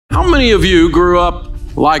How many of you grew up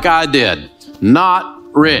like I did? Not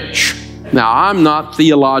rich. Now, I'm not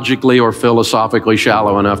theologically or philosophically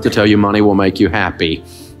shallow enough to tell you money will make you happy.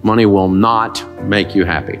 Money will not make you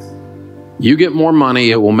happy. You get more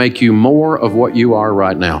money, it will make you more of what you are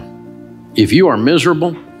right now. If you are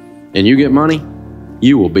miserable and you get money,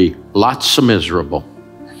 you will be lots of miserable.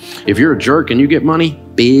 If you're a jerk and you get money,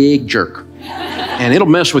 big jerk. And it'll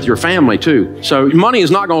mess with your family too. So money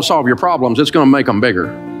is not going to solve your problems. It's going to make them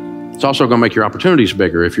bigger. It's also going to make your opportunities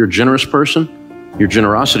bigger. If you're a generous person, your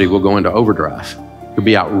generosity will go into overdrive. You'll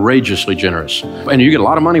be outrageously generous. And you get a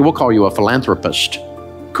lot of money, we'll call you a philanthropist.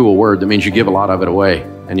 Cool word that means you give a lot of it away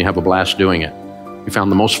and you have a blast doing it. You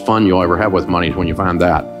found the most fun you'll ever have with money is when you find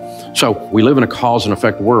that. So we live in a cause and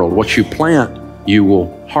effect world. What you plant, you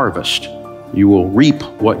will harvest. You will reap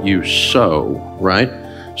what you sow, right?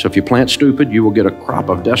 So if you plant stupid, you will get a crop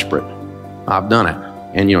of desperate. I've done it.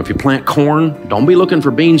 And if you plant corn, don't be looking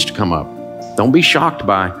for beans to come up. Don't be shocked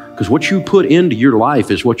by, because what you put into your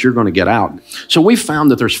life is what you're going to get out. So we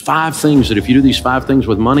found that there's 5 things that if you do these 5 things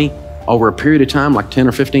with money, over a period of time, like 10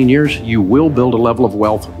 or 15 years, you will build a level of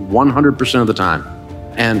wealth 100% of the time.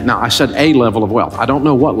 And now I said a level of wealth. I don't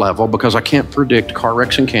know what level because I can't predict car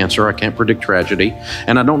wrecks and cancer. I can't predict tragedy.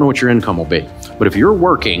 And I don't know what your income will be. But if you're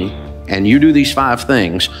working and you do these 5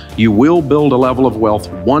 things, you will build a level of wealth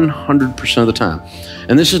 100% of the time.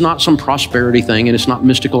 And this is not some prosperity thing, and it's not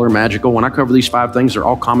mystical or magical. When I cover these 5 things, they're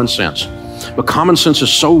all common sense. But common sense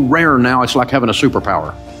is so rare now, it's like having a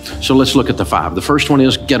superpower. So let's look at the 5. The first one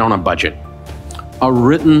is get on a budget. A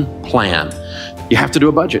written plan. You have to do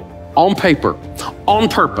a budget on paper, on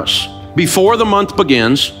purpose, before the month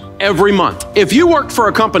begins. Every month. If you worked for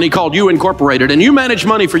a company called You Incorporated and you manage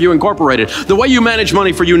money for You Incorporated, the way you manage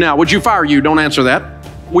money for you now, would you fire you? Don't answer that.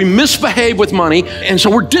 We misbehave with money, and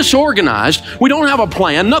so we're disorganized. We don't have a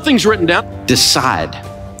plan. Nothing's written down. Decide.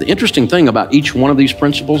 The interesting thing about each one of these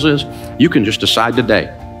principles is you can just decide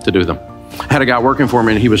today to do them. I had a guy working for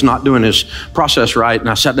me and he was not doing his process right, and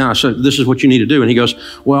I sat down and I said, this is what you need to do. And he goes,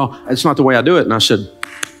 well, it's not the way I do it. And I said,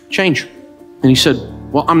 change. And he said,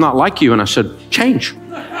 well, I'm not like you. And I said, change.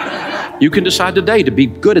 You can decide today to be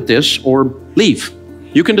good at this or leave.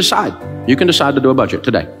 You can decide. You can decide to do a budget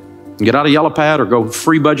today. Get out a yellow pad or go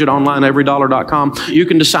free budget online, everydollar.com. You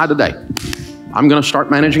can decide today. I'm going to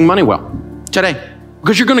start managing money well today.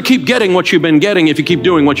 Because you're going to keep getting what you've been getting if you keep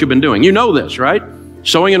doing what you've been doing. You know this, right?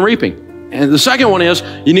 Sowing and reaping. And the second one is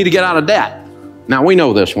you need to get out of debt. Now we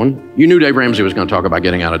know this one. You knew Dave Ramsey was going to talk about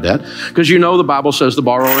getting out of debt because you know the Bible says the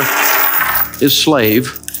borrower is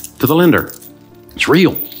slave to the lender. It's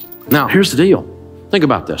real. Now, here's the deal. Think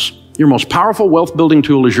about this. Your most powerful wealth building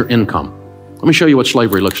tool is your income. Let me show you what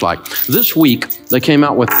slavery looks like. This week, they came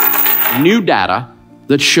out with new data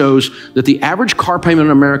that shows that the average car payment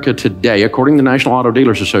in America today, according to the National Auto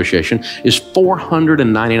Dealers Association, is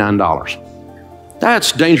 $499.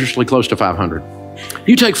 That's dangerously close to $500.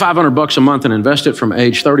 You take $500 a month and invest it from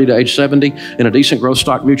age 30 to age 70 in a decent growth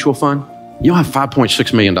stock mutual fund, you'll have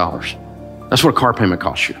 $5.6 million. That's what a car payment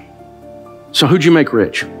costs you. So who'd you make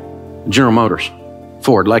rich? General Motors,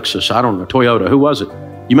 Ford, Lexus, I don't know, Toyota, who was it?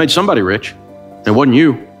 You made somebody rich. It wasn't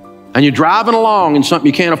you. And you're driving along in something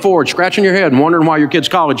you can't afford, scratching your head and wondering why your kid's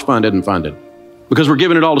college fund isn't funded. Because we're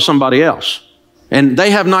giving it all to somebody else. And they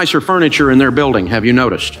have nicer furniture in their building, have you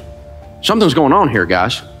noticed? Something's going on here,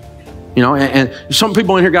 guys. And some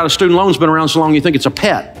people in here got a student loan's been around so long you think it's a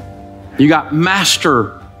pet. You got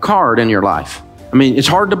MasterCard in your life. I mean, it's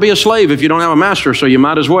hard to be a slave if you don't have a master, so you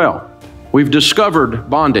might as well. We've discovered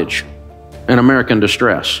bondage and American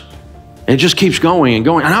distress. It just keeps going and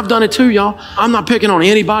going. And I've done it too, y'all. I'm not picking on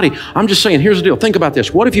anybody. I'm just saying, here's the deal. Think about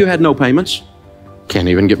this. What if you had no payments? Can't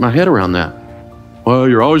even get my head around that. Well,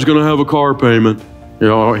 you're always going to have a car payment.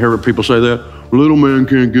 I hear people say that. Little man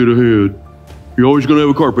can't get ahead. You're always going to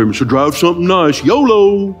have a car payment, so drive something nice.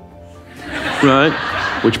 YOLO. Right?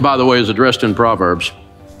 Which, by the way, is addressed in Proverbs.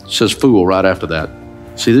 It says fool right after that.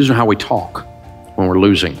 See, these are how we talk when we're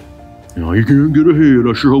losing. You can't get ahead.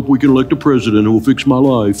 I sure hope we can elect a president who will fix my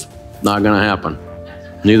life. Not going to happen.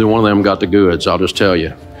 Neither one of them got the goods, I'll just tell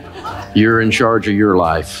you. You're in charge of your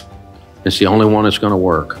life. It's the only one that's going to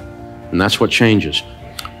work. And that's what changes.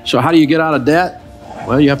 So how do you get out of debt?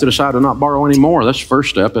 Well, you have to decide to not borrow anymore. That's the first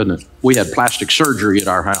step, isn't it? We had plastic surgery at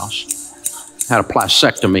our house. Had a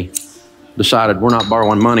plastectomy. Decided we're not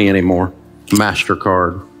borrowing money anymore.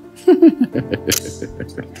 MasterCard.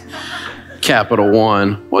 Capital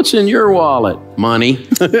One. What's in your wallet? Money.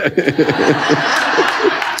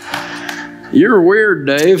 You're weird,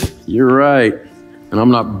 Dave. You're right. And I'm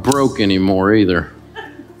not broke anymore either.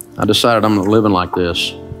 I decided I'm not living like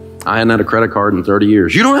this. I hadn't had a credit card in 30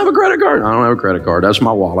 years. You don't have a credit card? I don't have a credit card. That's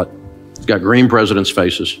my wallet. It's got green presidents'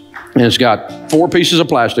 faces. And it's got 4 pieces of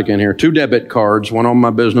plastic in here, 2 debit cards, 1 on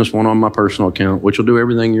my business, 1 on my personal account, which will do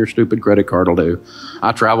everything your stupid credit card will do.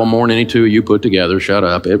 I travel more than any 2 you put together. Shut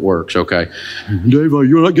up. It works. Okay. Dave,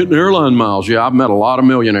 you're not getting airline miles. Yeah, I've met a lot of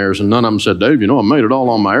millionaires, and none of them said, Dave, I made it all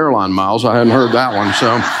on my airline miles. I hadn't heard that one.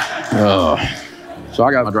 So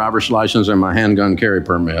I got my driver's license and my handgun carry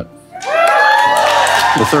permit.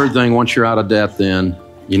 The third thing, once you're out of debt, then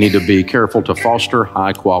you need to be careful to foster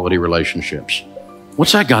high-quality relationships.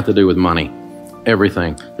 What's that got to do with money?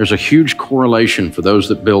 Everything. There's a huge correlation for those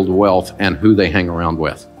that build wealth and who they hang around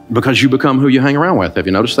with, because you become who you hang around with. Have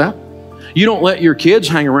you noticed that? You don't let your kids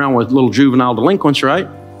hang around with little juvenile delinquents, right?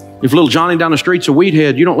 If little Johnny down the street's a weed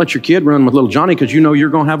head, you don't let your kid run with little Johnny because you know you're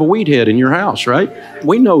going to have a weed head in your house, right?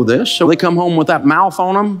 We know this. So they come home with that mouth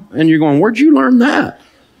on them, and you're going, where'd you learn that?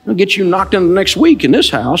 I'll get you knocked in the next week in this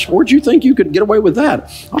house. Where'd you think you could get away with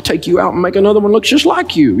that? I'll take you out and make another one look just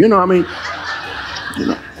like you.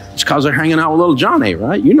 It's because they're hanging out with little Johnny,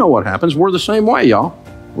 right? You know what happens. We're the same way, y'all.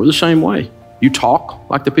 We're the same way. You talk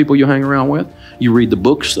like the people you hang around with. You read the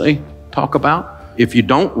books they talk about. If you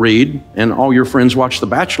don't read and all your friends watch The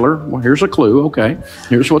Bachelor, well, here's a clue. Okay,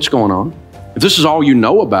 here's what's going on. If this is all you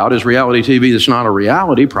know about is reality TV that's not a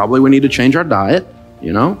reality, probably we need to change our diet,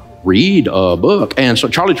 Read a book. And so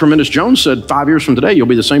Charlie Tremendous Jones said 5 years from today, you'll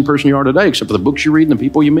be the same person you are today, except for the books you read and the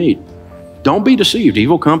people you meet. Don't be deceived.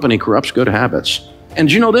 Evil company corrupts good habits. And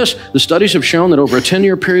do you know this? The studies have shown that over a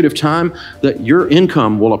 10-year period of time that your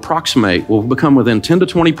income will become within 10 to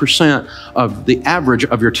 20% of the average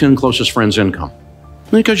of your 10 closest friends' income.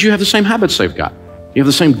 Because you have the same habits they've got. You have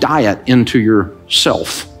the same diet into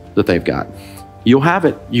yourself that they've got. You'll have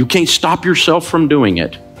it. You can't stop yourself from doing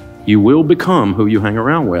it. You will become who you hang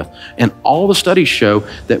around with. And all the studies show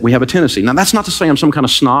that we have a tendency. Now, that's not to say I'm some kind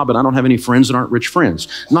of snob and I don't have any friends that aren't rich friends.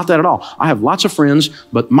 Not that at all. I have lots of friends,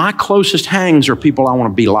 but my closest hangs are people I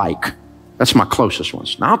want to be like. That's my closest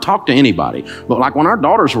ones. Now, I'll talk to anybody. But like when our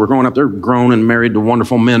daughters were growing up, they're grown and married to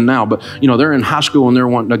wonderful men now. But, they're in high school and they're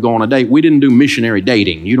wanting to go on a date. We didn't do missionary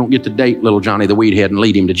dating. You don't get to date little Johnny the weed head and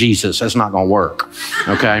lead him to Jesus. That's not going to work,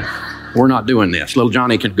 okay? We're not doing this. Little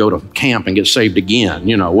Johnny could go to camp and get saved again.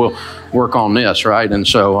 We'll work on this, right? And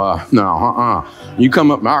so, You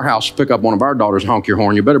come up to our house, pick up one of our daughters, honk your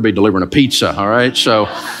horn, you better be delivering a pizza, all right? So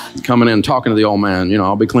coming in, talking to the old man,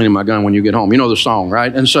 I'll be cleaning my gun when you get home. You know the song,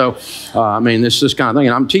 right? And so, this kind of thing.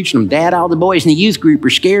 And I'm teaching them, Dad, all the boys in the youth group are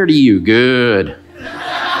scared of you. Good.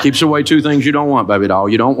 Keeps away 2 things you don't want, baby doll.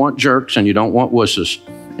 You don't want jerks and you don't want wusses.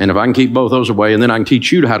 And if I can keep both those away, and then I can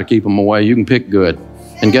teach you how to keep them away, you can pick good.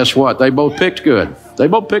 And guess what? They both picked good. They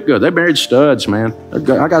married studs, man.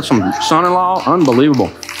 I got some son-in-law,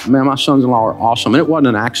 unbelievable. Man, my sons-in-law are awesome. And it wasn't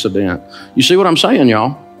an accident. You see what I'm saying,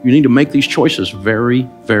 y'all? You need to make these choices very,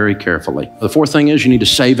 very carefully. The 4th thing is you need to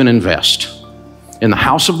save and invest. In the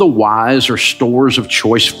house of the wise are stores of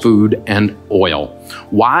choice food and oil.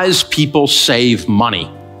 Wise people save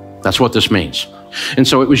money. That's what this means. And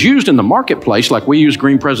so it was used in the marketplace, like we use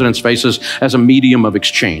green presidents' faces, as a medium of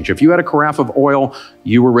exchange. If you had a carafe of oil,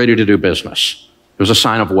 you were ready to do business. It was a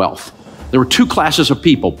sign of wealth. There were 2 classes of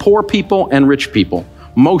people, poor people and rich people.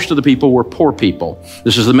 Most of the people were poor people.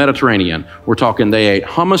 This is the Mediterranean. We're talking they ate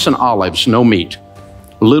hummus and olives, no meat.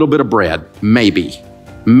 A little bit of bread,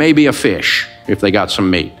 maybe a fish if they got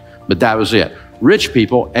some meat, but that was it. Rich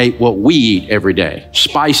people ate what we eat every day.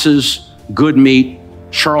 Spices, good meat,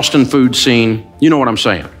 Charleston food scene. You know what I'm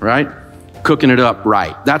saying, right? Cooking it up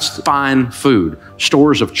right. That's fine food.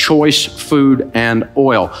 Stores of choice food and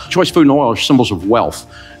oil. Choice food and oil are symbols of wealth.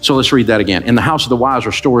 So let's read that again. In the house of the wise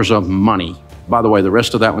are stores of money. By the way, the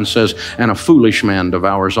rest of that one says, and a foolish man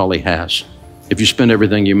devours all he has. If you spend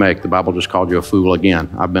everything you make, the Bible just called you a fool again.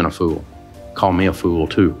 I've been a fool. Call me a fool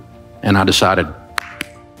too. And I decided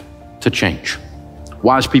to change.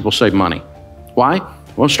 Wise people save money. Why?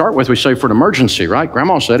 Well, to start with, we save for an emergency, right?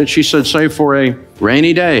 Grandma said it. She said save for a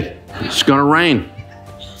rainy day. It's going to rain.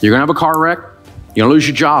 You're going to have a car wreck. You're going to lose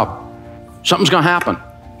your job. Something's going to happen.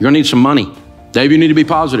 You're going to need some money. Dave, you need to be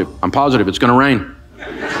positive. I'm positive. It's going to rain.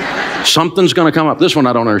 Something's going to come up. This one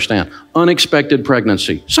I don't understand. Unexpected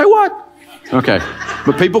pregnancy. Say what? Okay.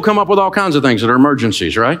 But people come up with all kinds of things that are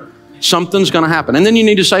emergencies, right? Something's going to happen. And then you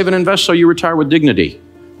need to save and invest so you retire with dignity.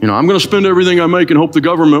 I'm going to spend everything I make and hope the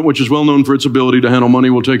government, which is well known for its ability to handle money,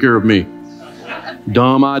 will take care of me.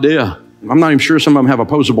 Dumb idea. I'm not even sure some of them have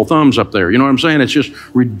opposable thumbs up there. You know what I'm saying? It's just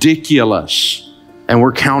ridiculous. And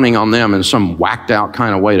we're counting on them in some whacked out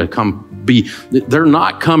kind of way to come be. They're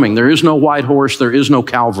not coming. There is no white horse. There is no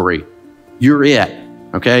Calvary. You're it,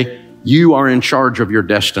 okay? You are in charge of your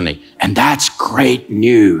destiny. And that's great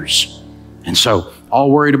news. And so, all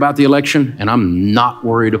worried about the election, and I'm not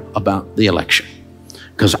worried about the election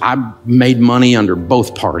because I've made money under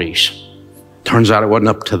both parties. Turns out it wasn't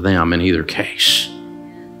up to them in either case.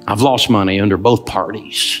 I've lost money under both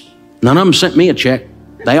parties. None of them sent me a check.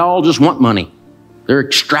 They all just want money. They're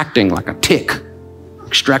extracting like a tick,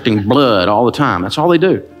 extracting blood all the time. That's all they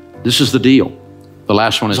do. This is the deal. The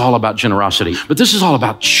last one is all about generosity, but this is all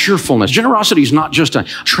about cheerfulness. Generosity is not just a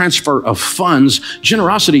transfer of funds.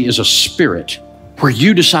 Generosity is a spirit where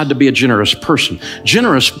you decide to be a generous person.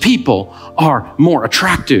 Generous people are more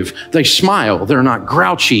attractive. They smile. They're not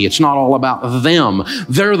grouchy. It's not all about them.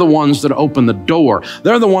 They're the ones that open the door.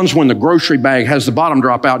 They're the ones when the grocery bag has the bottom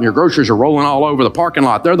drop out and your groceries are rolling all over the parking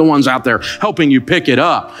lot. They're the ones out there helping you pick it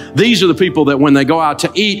up. These are the people that when they go out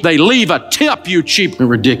to eat, they leave a tip, you cheap and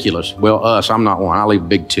ridiculous. Well, I'm not one. I leave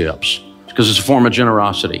big tips because it's a form of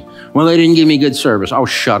generosity. Well, they didn't give me good service. Oh,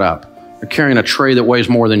 shut up. They're carrying a tray that weighs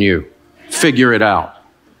more than you. Figure it out.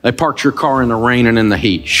 They parked your car in the rain and in the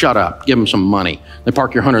heat. Shut up. Give them some money. They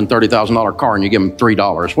park your $130,000 car and you give them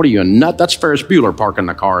 $3. What are you, a nut? That's Ferris Bueller parking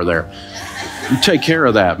the car there. You take care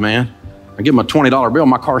of that, man. I give them a $20 bill.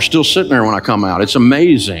 My car's still sitting there when I come out. It's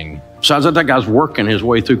amazing. Besides that guy's working his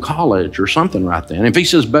way through college or something right then. If he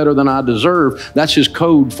says better than I deserve, that's his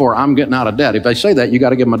code for I'm getting out of debt. If they say that, you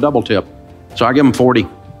got to give them a double tip. So I give them 40.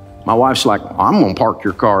 My wife's like, I'm going to park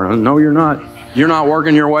your car. No, you're not. You're not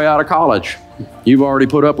working your way out of college. You've already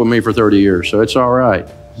put up with me for 30 years, so it's all right.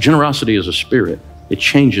 Generosity is a spirit. It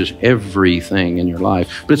changes everything in your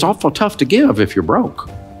life. But it's awful tough to give if you're broke.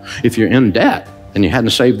 If you're in debt and you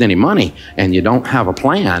hadn't saved any money and you don't have a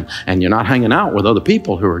plan and you're not hanging out with other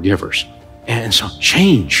people who are givers. And so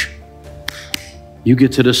change. You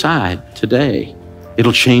get to decide today.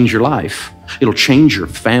 It'll change your life. It'll change your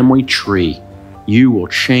family tree. You will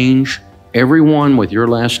change everyone with your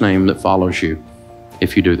last name that follows you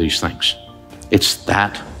if you do these things. It's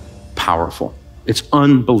that powerful. It's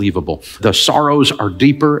unbelievable. The sorrows are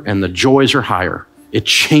deeper and the joys are higher. It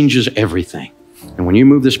changes everything. And when you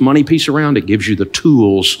move this money piece around, it gives you the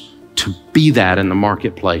tools to be that in the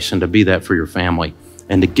marketplace and to be that for your family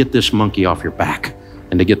and to get this monkey off your back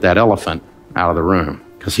and to get that elephant out of the room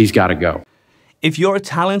because he's got to go. If you're a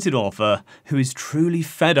talented author who is truly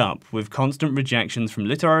fed up with constant rejections from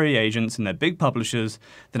literary agents and their big publishers,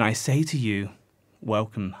 then I say to you,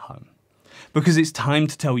 welcome home. Because it's time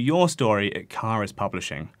to tell your story at Karis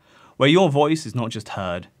Publishing, where your voice is not just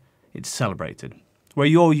heard, it's celebrated, where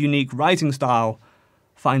your unique writing style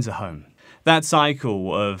finds a home. That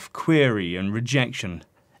cycle of query and rejection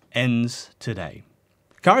ends today.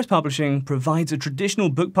 Karis Publishing provides a traditional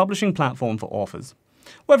book publishing platform for authors.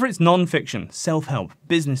 Whether it's non-fiction, self-help,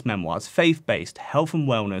 business memoirs, faith-based, health and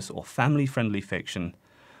wellness, or family-friendly fiction,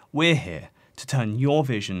 we're here to turn your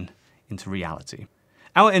vision into reality.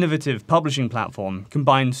 Our innovative publishing platform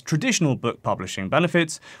combines traditional book publishing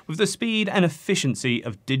benefits with the speed and efficiency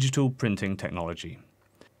of digital printing technology.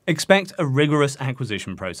 Expect a rigorous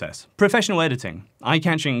acquisition process, professional editing,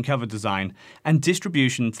 eye-catching cover design, and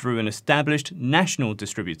distribution through an established national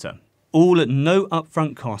distributor, all at no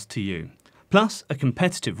upfront cost to you, plus a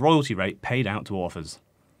competitive royalty rate paid out to authors.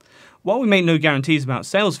 While we make no guarantees about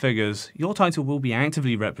sales figures, your title will be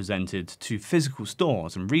actively represented to physical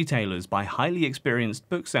stores and retailers by highly experienced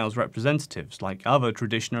book sales representatives like other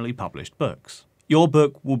traditionally published books. Your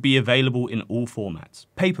book will be available in all formats,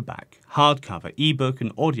 paperback, hardcover, ebook,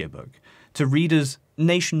 and audiobook, to readers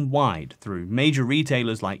nationwide through major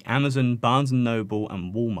retailers like Amazon, Barnes & Noble,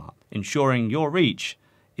 and Walmart, ensuring your reach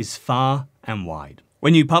is far and wide.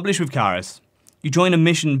 When you publish with Karis, you join a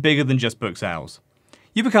mission bigger than just book sales.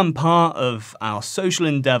 You become part of our social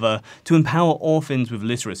endeavor to empower orphans with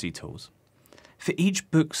literacy tools. For each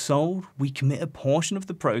book sold, we commit a portion of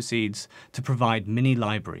the proceeds to provide mini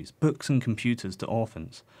libraries, books and computers to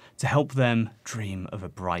orphans to help them dream of a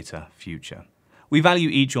brighter future. We value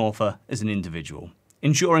each author as an individual,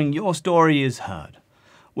 ensuring your story is heard.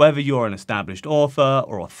 Whether you're an established author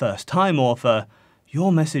or a first-time author,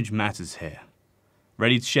 your message matters here.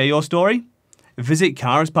 Ready to share your story? Visit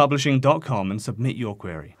karispublishing.com and submit your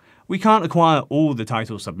query. We can't acquire all the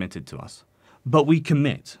titles submitted to us, but we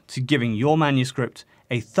commit to giving your manuscript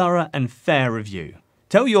a thorough and fair review.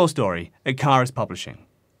 Tell your story at Karis Publishing,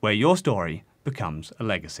 where your story becomes a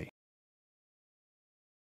legacy.